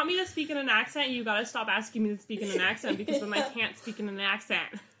you want me to speak in an accent, you gotta stop asking me to speak in an accent because then I can't speak in an accent.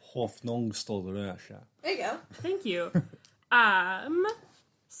 Hofnungstal, Russia. There you go. Thank you.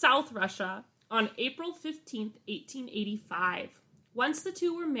 South Russia on April 15th, 1885. Once the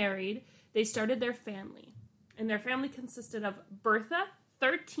two were married, they started their family. And their family consisted of Bertha,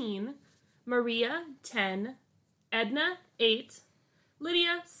 13, Maria, 10, Edna, 8,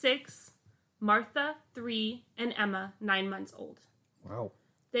 Lydia, 6, Martha, 3, and Emma, 9 months old. Wow.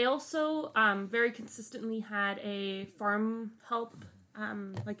 They also very consistently had a farm help,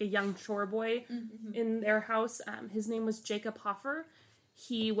 like a young chore boy in their house. His name was Jacob Hoffer.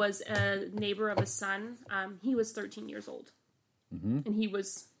 He was a neighbor of a son. He was 13 years old. And he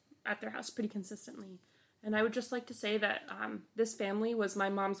was at their house pretty consistently. And I would just like to say that this family was my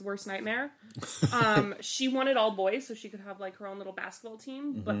mom's worst nightmare. She wanted all boys so she could have like her own little basketball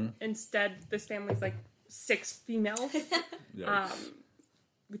team. But instead, this family's like 6 females.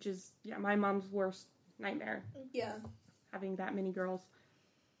 Which is, my mom's worst nightmare. Yeah. Having that many girls.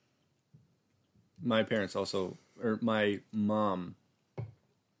 My parents also, or my mom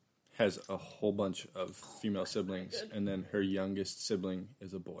has a whole bunch of female siblings, and then her youngest sibling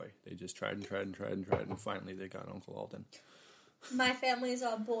is a boy. They just tried, and finally they got Uncle Alden. My family's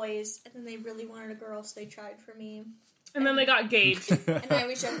all boys, and then they really wanted a girl, so they tried for me. And then they got Gage. And I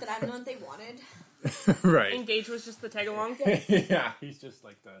always joke that I'm the one they wanted. Right. And Gage was just the tag along. Yeah, he's just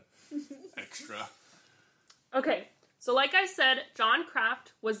like the extra. Okay, so like I said, John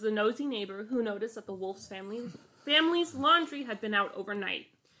Kraft was the nosy neighbor who noticed that the Wolf's family's laundry had been out overnight.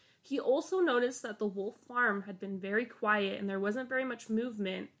 He also noticed that the Wolf farm had been very quiet and there wasn't very much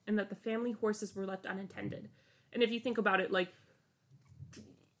movement, and that the family horses were left unattended. And if you think about it, like,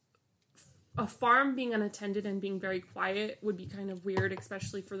 a farm being unattended and being very quiet would be kind of weird,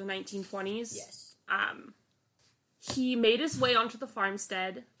 especially for the 1920s. Yes. He made his way onto the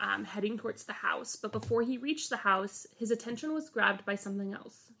farmstead, heading towards the house, but before he reached the house, his attention was grabbed by something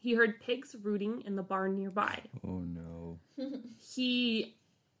else. He heard pigs rooting in the barn nearby. Oh no.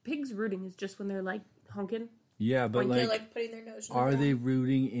 Pigs rooting is just when they're, like, honking. Yeah, but They're like putting their nose in are the they ground.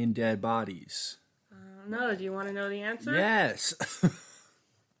 rooting in dead bodies? I don't know. Do you want to know the answer? Yes.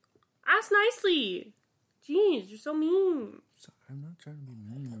 Ask nicely. Jeez, you're so mean. I'm not trying to be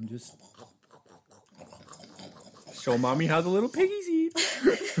mean. I'm just show mommy how the little piggies eat.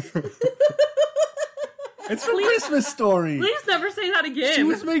 It's from Christmas Story. Please never say that again. She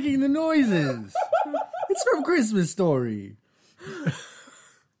was making the noises. It's from Christmas Story.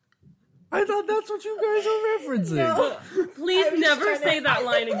 I thought that's what you guys are referencing. Please never say that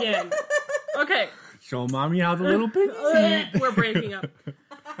line again. Okay. Show mommy how the little piggies eat. We're breaking up.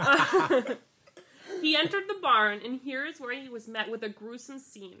 He entered the barn, and here is where he was met with a gruesome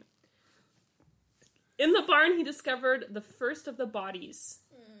scene. In the barn, he discovered the first of the bodies.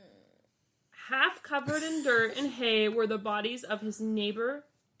 Half covered in dirt and hay were the bodies of his neighbor,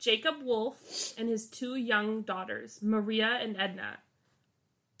 Jacob Wolf, and his 2 young daughters, Maria and Edna.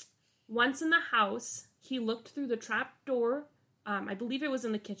 Once in the house, he looked through the trap door. I believe it was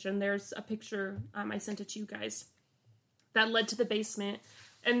in the kitchen. There's a picture, I sent it to you guys, that led to the basement.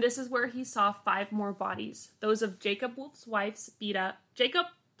 And this is where he saw 5 more bodies. Those of Jacob Wolf's wife, Beta. Jacob's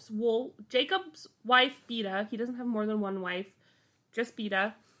wife, Beta. He doesn't have more than one wife. Just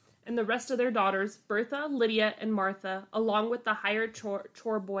Beta. And the rest of their daughters, Bertha, Lydia, and Martha, along with the hired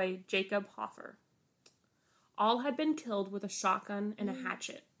chore boy, Jacob Hoffer. All had been killed with a shotgun and a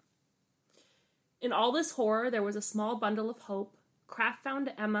hatchet. In all this horror, there was a small bundle of hope. Kraft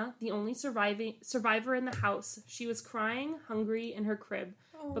found Emma, the only survivor in the house. She was crying, hungry, in her crib.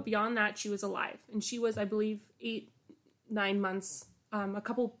 But beyond that, she was alive. And she was, I believe, 8-9 months. A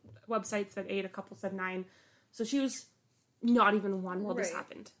couple websites said 8, a couple said 9. So she was not even 1 while this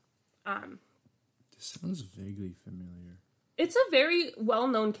happened. This sounds vaguely familiar. It's a very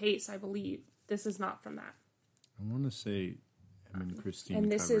well-known case, I believe. This is not from that. I want to say Em and Christine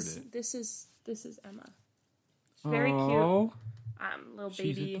And this covered is it. this is Emma. She's very cute. Little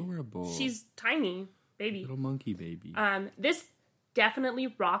baby. She's adorable. She's tiny, baby. Little monkey baby. This definitely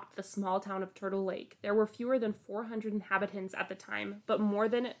rocked the small town of Turtle Lake. There were fewer than 400 inhabitants at the time, but more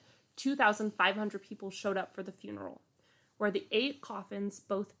than 2,500 people showed up for the funeral, where the 8 coffins,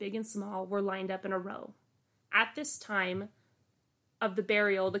 both big and small, were lined up in a row. At this time of the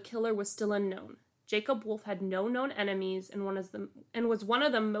burial, the killer was still unknown. Jacob Wolf had no known enemies and was one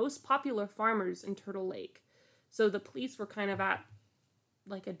of the most popular farmers in Turtle Lake. So the police were kind of at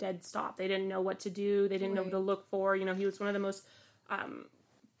like a dead stop. They didn't know what to do. They didn't know what to look for. You know, he was one of the most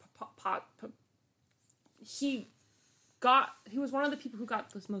he was one of the people who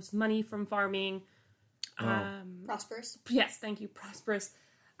got the most money from farming. Prosperous. Yes, thank you, prosperous.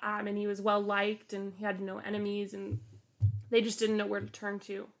 And he was well liked, and he had no enemies, and they just didn't know where to turn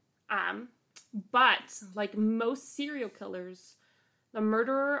to. But like most serial killers, the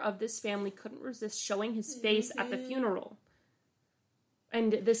murderer of this family couldn't resist showing his face at the funeral.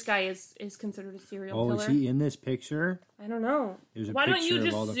 And this guy is considered a serial killer. Is he in this picture? I don't know. Why don't you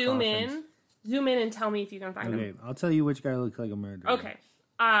just zoom in and tell me if you can find him? Okay, I'll tell you which guy looks like a murderer. Okay.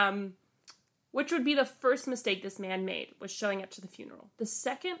 Which would be the first mistake this man made, was showing up to the funeral. The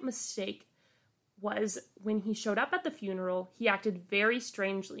second mistake was when he showed up at the funeral, he acted very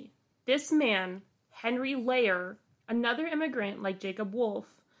strangely. This man, Henry Layer, another immigrant like Jacob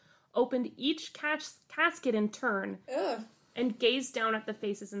Wolf, opened each casket in turn and gazed down at the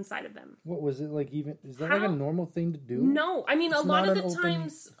faces inside of them. What was it like? Even is that like a normal thing to do? No, I mean It's a lot of not the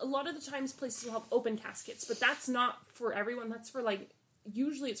an times places will have open caskets, but that's not for everyone. That's for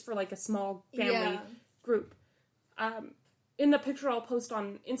usually it's for like a small family group. In the picture I'll post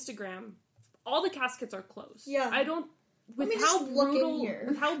on Instagram, all the caskets are closed. Yeah. I don't. With how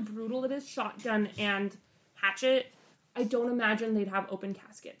brutal it is, shotgun and hatchet, I don't imagine they'd have open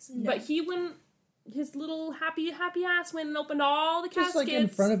caskets. No. But he went, his little happy ass went and opened all the caskets. Just like in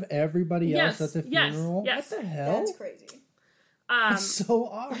front of everybody else at the funeral? Yes. What the hell? That's crazy. That's so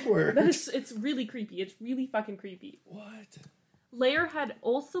awkward. It's really creepy. It's really fucking creepy. What? Lair had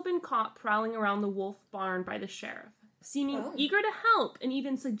also been caught prowling around the wolf barn by the sheriff, seeming eager to help and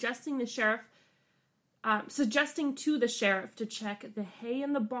even suggesting to the sheriff to check the hay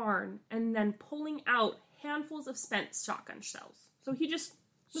in the barn and then pulling out handfuls of spent shotgun shells. So he just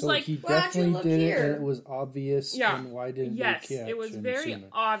was like, he "Why don't you definitely look did here?" it, and it was obvious. Yeah. And why didn't yes, they catch it was him very sooner?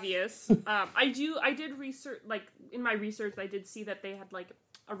 obvious. I did research, like, in my research, I did see that they had, like,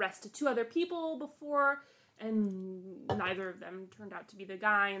 arrested 2 other people before, and neither of them turned out to be the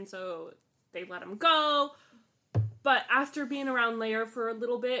guy, and so they let him go. But after being around Lair for a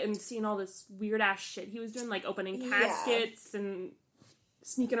little bit and seeing all this weird-ass shit he was doing, like opening caskets and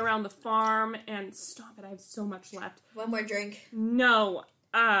sneaking around the farm, and stop it, I have so much left. One more drink. No.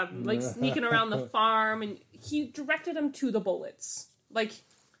 Like, sneaking around the farm, and he directed him to the bullets. Like...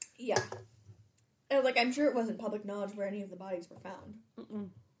 Yeah. Like, I'm sure it wasn't public knowledge where any of the bodies were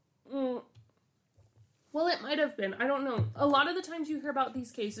found. Well, it might have been. I don't know. A lot of the times you hear about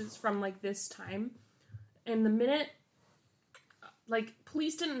these cases from, like, this time, and the minute, like,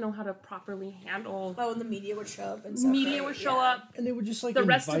 police didn't know how to properly handle... Oh, and the media would show up and stuff. Media would show up. And they would just like The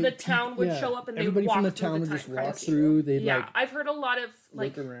rest of invite the town would show up and they everybody walk from the through town the would just time walk code. through. They'd Yeah, like I've heard a lot of,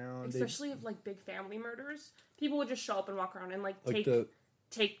 like, look around, especially of, like, big family murders. People would just show up and walk around and, like like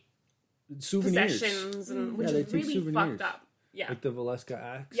take souvenirs, possessions, and which they is take really souvenirs. fucked up. Yeah. like the Valeska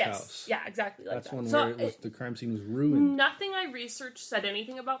Axe Yes. house. Yeah, exactly like That's that. one So where it was, the crime scene was ruined. nothing I researched said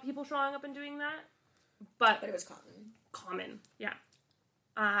anything about people showing up and doing that, but But it was common. Yeah.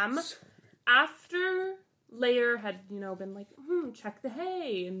 After Lair had, been like, check the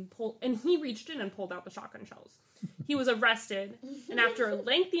hay, and he reached in and pulled out the shotgun shells. He was arrested, and after a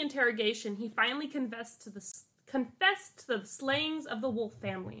lengthy interrogation, he finally confessed to the slayings of the Wolf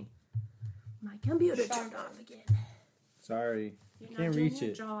family. My computer turned off again. Sorry, You're can't not doing reach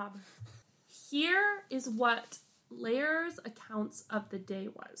your it. job. Here is what Lair's accounts of the day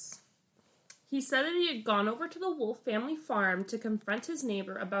was. He said that he had gone over to the Wolf family farm to confront his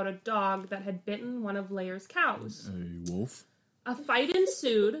neighbor about a dog that had bitten one of Lair's cows. A wolf. A fight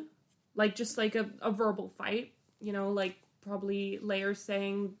ensued, just like a verbal fight. Like probably Lair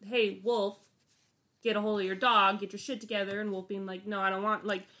saying, "Hey, Wolf, get a hold of your dog, get your shit together," and Wolf being like, "No, I don't want,"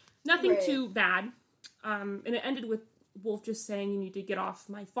 nothing Right. too bad. And it ended with Wolf just saying, "You need to get off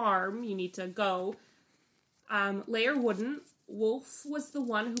my farm, you need to go." Lair wouldn't. Wolf was the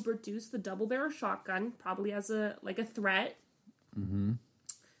one who produced the double-barrel shotgun, probably as a threat. Mm-hmm.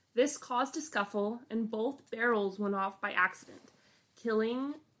 This caused a scuffle, and both barrels went off by accident,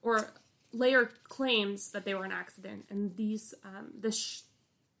 Lair claims that they were an accident, and this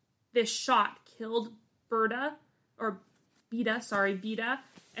shot killed Beta,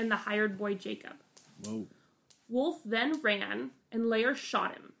 and the hired boy Jacob. Whoa. Wolf then ran, and Lair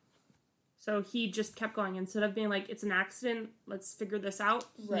shot him. So he just kept going. Instead of being like, it's an accident, let's figure this out,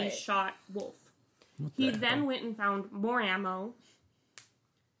 Right. he shot Wolf. What He the then hell? went and found more ammo.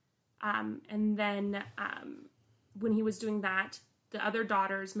 And then when he was doing that, the other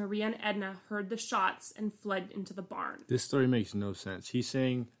daughters, Maria and Edna, heard the shots and fled into the barn. This story makes no sense. He's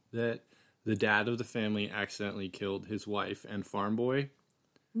saying that the dad of the family accidentally killed his wife and farm boy.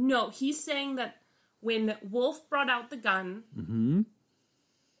 No, he's saying that when Wolf brought out the gun,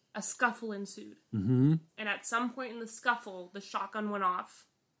 a scuffle ensued. And at some point in the scuffle, the shotgun went off.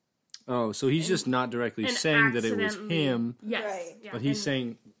 Oh, so he's just not directly And saying that it was accidentally- him, Yes. Right. Yeah, but he's and-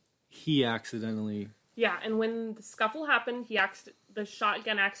 saying he accidentally. Yeah, and when the scuffle happened, the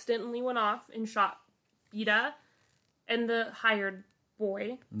shotgun accidentally went off and shot Beta and the hired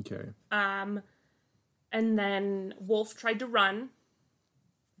boy. Okay. And then Wolf tried to run.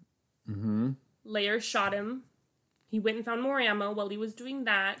 Lair shot him. He went and found more ammo while he was doing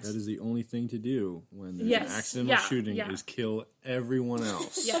that. That is the only thing to do when there's Yes, an accidental yeah, shooting yeah. is kill everyone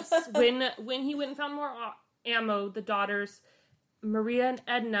else. Yes. When he went and found more ammo, the daughters, Maria and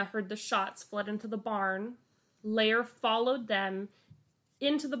Edna, heard the shots, fled into the barn. Lair followed them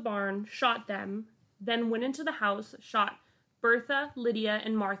into the barn, shot them, then went into the house, shot Bertha, Lydia,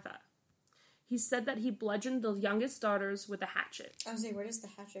 and Martha. He said that he bludgeoned the youngest daughters with a hatchet. I was like, where does the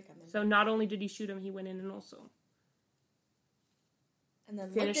hatchet come in? So not only did he shoot him, he went in and also... And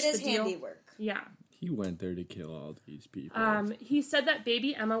then finish looked at his the deal. handiwork. Yeah. He went there to kill all these people. He said that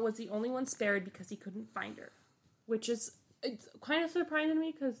baby Emma was the only one spared because he couldn't find her. Which is it's kind of surprising to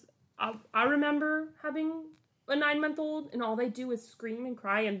me because I remember having a 9-month-old and all they do is scream and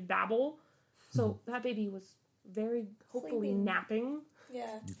cry and babble. So that baby was very hopefully Sleeping. napping.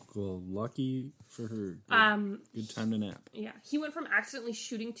 Yeah. Well, lucky for her. Good time to nap. Yeah. He went from accidentally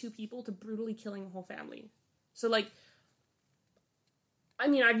shooting 2 people to brutally killing a whole family. So I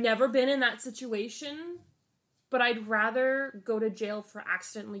mean, I've never been in that situation, but I'd rather go to jail for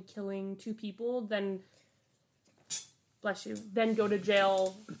accidentally killing 2 people than, bless you, than go to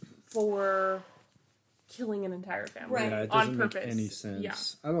jail for killing an entire family. Right. Yeah, it On doesn't make purpose. any sense.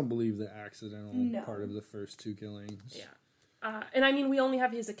 Yeah. I don't believe the accidental No. part of the first 2 killings. Yeah. And I mean, we only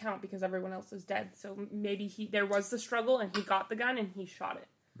have his account because everyone else is dead. So maybe there was the struggle and he got the gun and he shot it.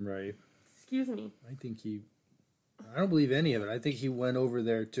 Right. Excuse me. I don't believe any of it. I think he went over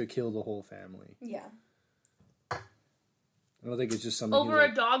there to kill the whole family. Yeah. I don't think it's just something. Over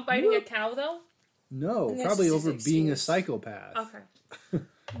a dog biting a cow, though? No, And that's probably just his over being a excuse. psychopath. Okay.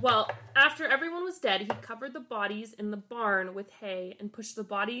 Well, after everyone was dead, he covered the bodies in the barn with hay and pushed the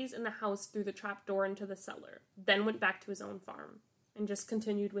bodies in the house through the trap door into the cellar. Then went back to his own farm and just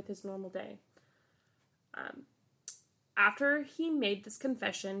continued with his normal day. After he made this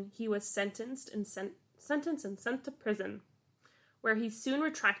confession, he was sentenced and sent to prison, where he soon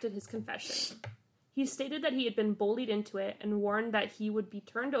retracted his confession. He stated that he had been bullied into it and warned that he would be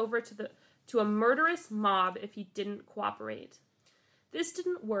turned over to a murderous mob if he didn't cooperate. This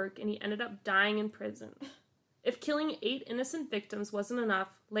didn't work, and he ended up dying in prison. If killing 8 innocent victims wasn't enough,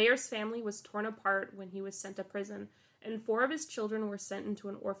 Layer's family was torn apart when he was sent to prison, and 4 of his children were sent into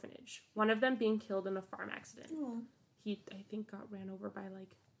an orphanage, one of them being killed in a farm accident. Oh, He, I think, got ran over by,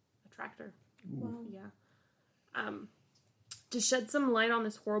 like, a tractor. wow. Yeah. To shed some light on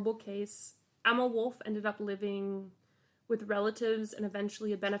this horrible case, Emma Wolf ended up living with relatives and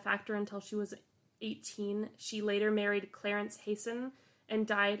eventually a benefactor until she was 18. She later married Clarence Hasten and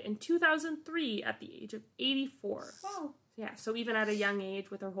died in 2003 at the age of 84. Wow. Yeah, so even at a young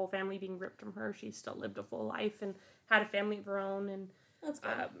age, with her whole family being ripped from her, she still lived a full life and had a family of her own. And That's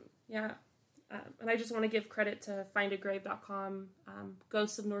good. yeah. And I just want to give credit to findagrave.com,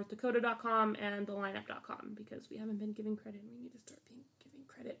 ghostsofnorthdakota.com, and thelineup.com, because we haven't been giving credit and we need to start giving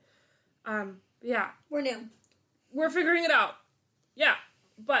credit. Yeah, We're new. we're figuring it out. Yeah,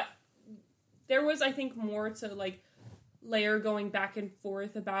 but there was, I think, more to, like, Layer going back and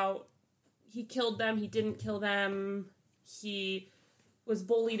forth about he killed them, he didn't kill them, he was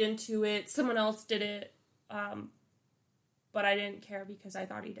bullied into it, someone else did it, but I didn't care because I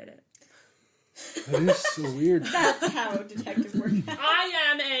thought he did it. That is so weird. That's how detective work. I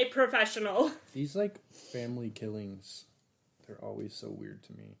am a professional. These, like, family killings, they're always so weird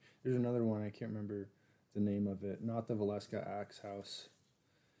to me. There's another one, I can't remember the name of it. Not the Valeska Axe House.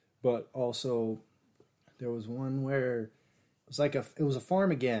 But also, there was one where it was a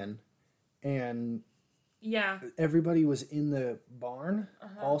farm again, and Yeah. everybody was in the barn,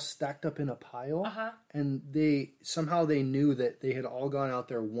 all stacked up in a pile, and they knew that they had all gone out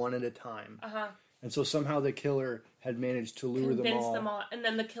there one at a time. And so somehow the killer had managed to lure Convince them all. And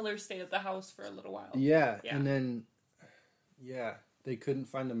then the killer stayed at the house for a little while. Yeah, Yeah. and then, they couldn't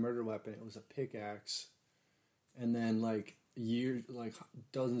find the murder weapon. It was a pickaxe. And then,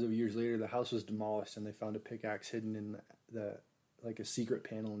 dozens of years later, the house was demolished, and they found a pickaxe hidden in the a secret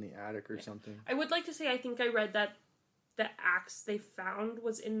panel in the attic or something. I would like to say I think I read that the axe they found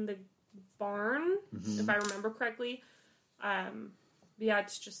was in the barn, if I remember correctly. Yeah,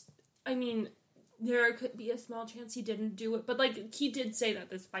 it's just, I mean, there could be a small chance he didn't do it, but, like, he did say that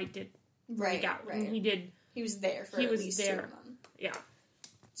this fight did break out. Right. And he did, He was there for He at was least 2 there. of them. yeah.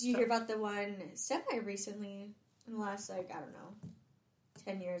 Did you hear about the one semi-recently, in the last,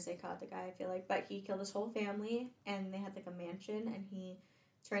 10 years they caught the guy, I feel like, but he killed his whole family, and they had, a mansion, and he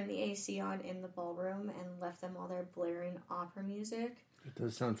turned the AC on in the ballroom and left them all there blaring opera music It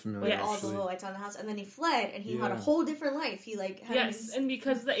does sound familiar. with Yes. all the little lights on the house, and then he fled, and he had a Yeah. whole different life. He, had Yes, and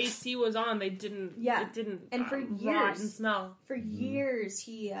because the AC was on, they didn't, Yeah. it didn't And for rot years- and smell. for years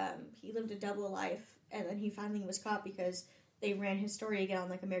he lived a double life, and then he finally was caught because they ran his story again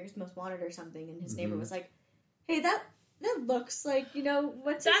on America's Most Wanted or something, and his neighbor was like, "Hey, that looks like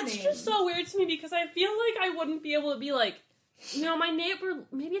what's his That's name?" just so weird to me because I feel like I wouldn't be able to be like, my neighbor,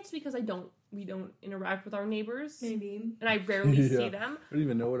 maybe it's because we don't interact with our neighbors, Maybe and I rarely Yeah. see them, I don't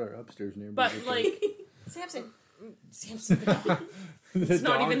even know what our upstairs neighbors but, look like, Samson. Samson, it's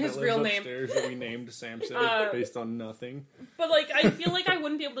not even his real name. Upstairs that we named Samson based on nothing. but, like, I feel like I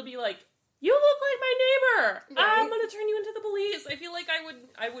wouldn't be able to be like, you look like my neighbor, Right. I'm gonna turn you into the police. I feel like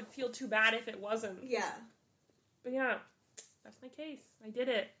I would feel too bad if it wasn't, Yeah. but yeah, that's my case. I did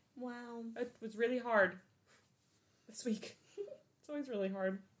it. Wow. It was really hard this week. It's always really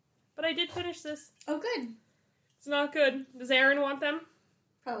hard. But I did finish this. Oh, good. It's not good. Does Aaron want them?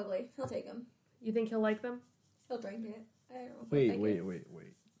 Probably he'll take them. You think he'll like them? He'll drink it. I don't know. if he'll Wait. take it.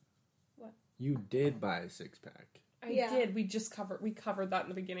 What? You did buy a 6-pack. I Yeah. did. We covered that in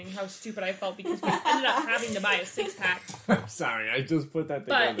the beginning. How stupid I felt because we ended up having to buy a 6-pack. I'm sorry, I just put that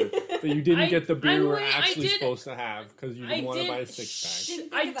But- together. That you didn't get the beer we're I actually did- supposed to have because you didn't want to buy a 6-pack.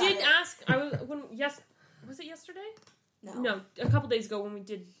 Didn't I think about did it. ask. I was was it yesterday? No, a couple days ago when we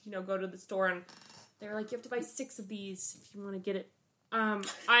did, go to the store and they were like, you have to buy 6 of these if you want to get it.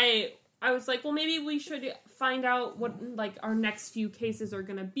 I was like, well, maybe we should find out what our next few cases are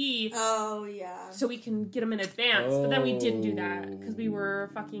gonna be, Oh, yeah. so we can get them in advance. But then we didn't do that because we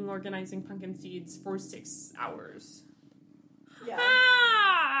were fucking organizing pumpkin seeds for 6 hours. Yeah.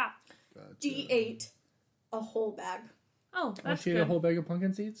 Ah! Gotcha. D ate a whole bag. Oh, Oh, that's she ate good. a whole bag of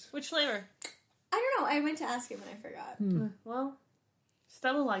pumpkin seeds? Which flavor? I don't know. I meant to ask him and I forgot. Well,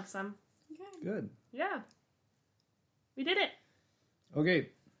 Stella likes them. Okay. Good. Yeah, we did it. Okay,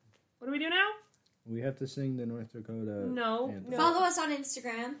 What do we do now? We have to sing the North Dakota. No, anthem. no. Follow us on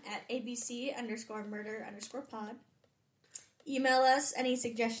Instagram at abc_murder_pod. Email us any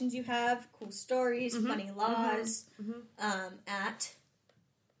suggestions you have, cool stories, funny laws, at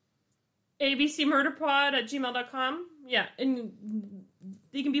abcmurderpod@gmail.com. Yeah, and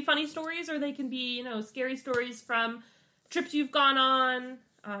they can be funny stories or they can be, scary stories from trips you've gone on,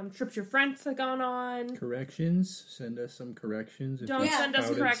 trips your friends have gone on. Corrections. Send us some corrections. If Don't you send us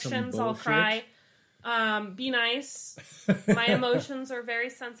spouted some corrections, I'll bullshit. cry. Be nice. My emotions are very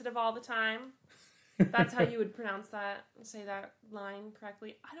sensitive all the time. That's how you would pronounce that, say that line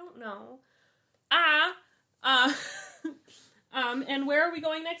correctly. I don't know. And where are we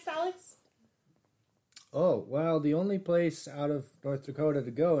going next, Alex? Oh, well, the only place out of North Dakota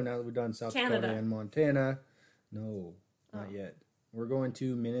to go now that we've done South Canada. Dakota and Montana. No, not yet. We're going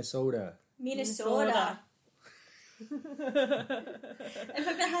to Minnesota. Minnesota. I think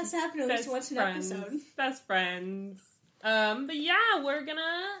that has to happen at least once an episode. Best friends. But yeah, we're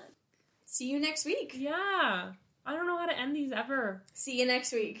gonna. See you next week. Yeah. I don't know how to end these ever. See you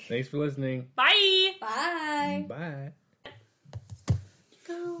next week. Thanks for listening. Bye! Bye. Bye.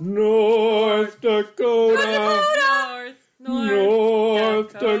 North Dakota.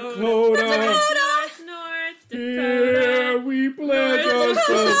 North Dakota. North Here Dakota. we pledge North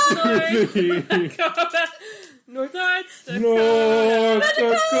ourselves to North thee. Dakota. North Dakota. North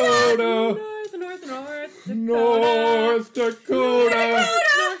Dakota. North Dakota. North Dakota.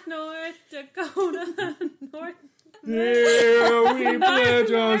 North Dakota. North. Here we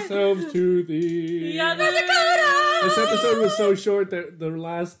pledge ourselves to thee. Yeah, North This episode was so short that the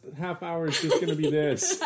last half hour is just going to be this.